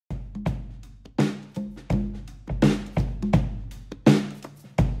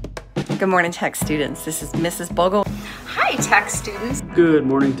Good morning, tech students. This is Mrs. Bogle. Hi, tech students. Good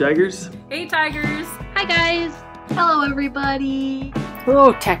morning, Tigers. Hey, Tigers. Hi, guys. Hello, everybody.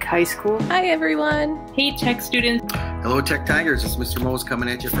 Hello, Tech High School. Hi, everyone. Hey, tech students. Hello, Tech Tigers. It's Mr. Mose coming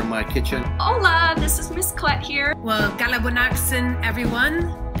at you from my kitchen. Hola, this is Miss Clett here. Well, Galabunakson, everyone.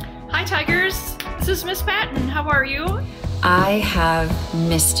 Hi, Tigers. This is Miss Patton. How are you? I have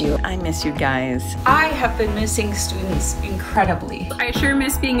missed you. I miss you guys. I have been missing students incredibly. I sure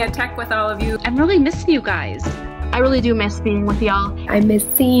miss being at tech with all of you. I'm really missing you guys. I really do miss being with y'all. I miss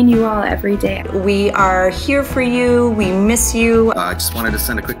seeing you all every day. We are here for you. We miss you. I just wanted to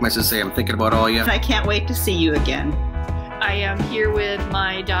send a quick message to say I'm thinking about all you. I can't wait to see you again. I am here with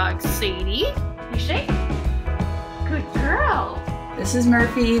my dog, Sadie. You shake? Good girl. This is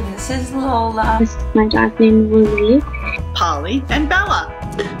Murphy. This is Lola. This is my dog named Lily. Polly and Bella.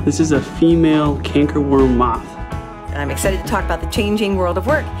 This is a female cankerworm moth. And I'm excited to talk about the changing world of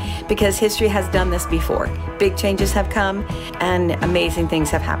work because history has done this before. Big changes have come and amazing things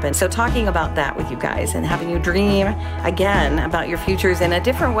have happened. So talking about that with you guys and having you dream again about your futures in a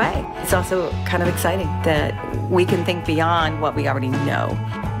different way. It's also kind of exciting that we can think beyond what we already know.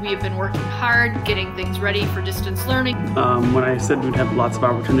 We have been working hard, getting things ready for distance learning. When I said we'd have lots of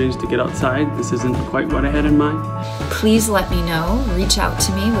opportunities to get outside, this isn't quite what I had in mind. Please let me know. Reach out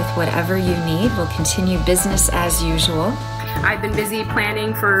to me with whatever you need. We'll continue business as usual. I've been busy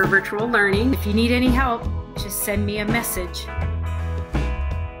planning for virtual learning. If you need any help, just send me a message.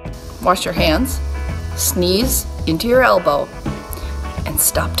 Wash your hands, sneeze into your elbow, and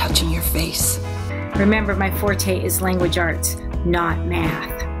stop touching your face. Remember, my forte is language arts, not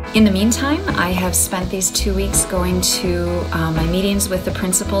math. In the meantime, I have spent these 2 weeks going to my meetings with the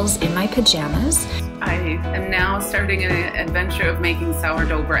principals in my pajamas. I am now starting an adventure of making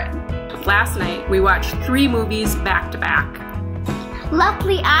sourdough bread. Last night, we watched 3 movies back to back.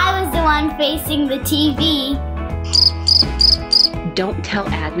 Luckily, I was the one facing the TV. Don't tell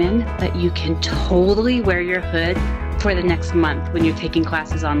admin, but you can totally wear your hood for the next month when you're taking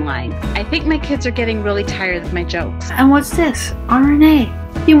classes online. I think my kids are getting really tired of my jokes. And what's this? RNA.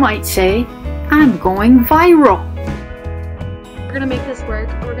 You might say, I'm going viral. We're gonna make this work.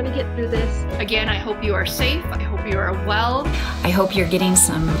 We're gonna get through this. Again, I hope you are safe. I hope you are well. I hope you're getting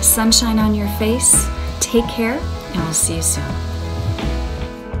some sunshine on your face. Take care, and we'll see you soon.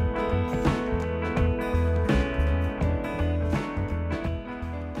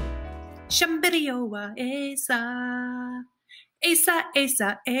 Shambariowa Esa. Esa,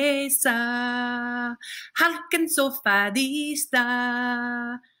 Esa, Esa. Halken Sofadista.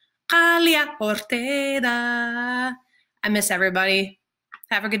 Kalia Orteda. I miss everybody.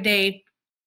 Have a good day.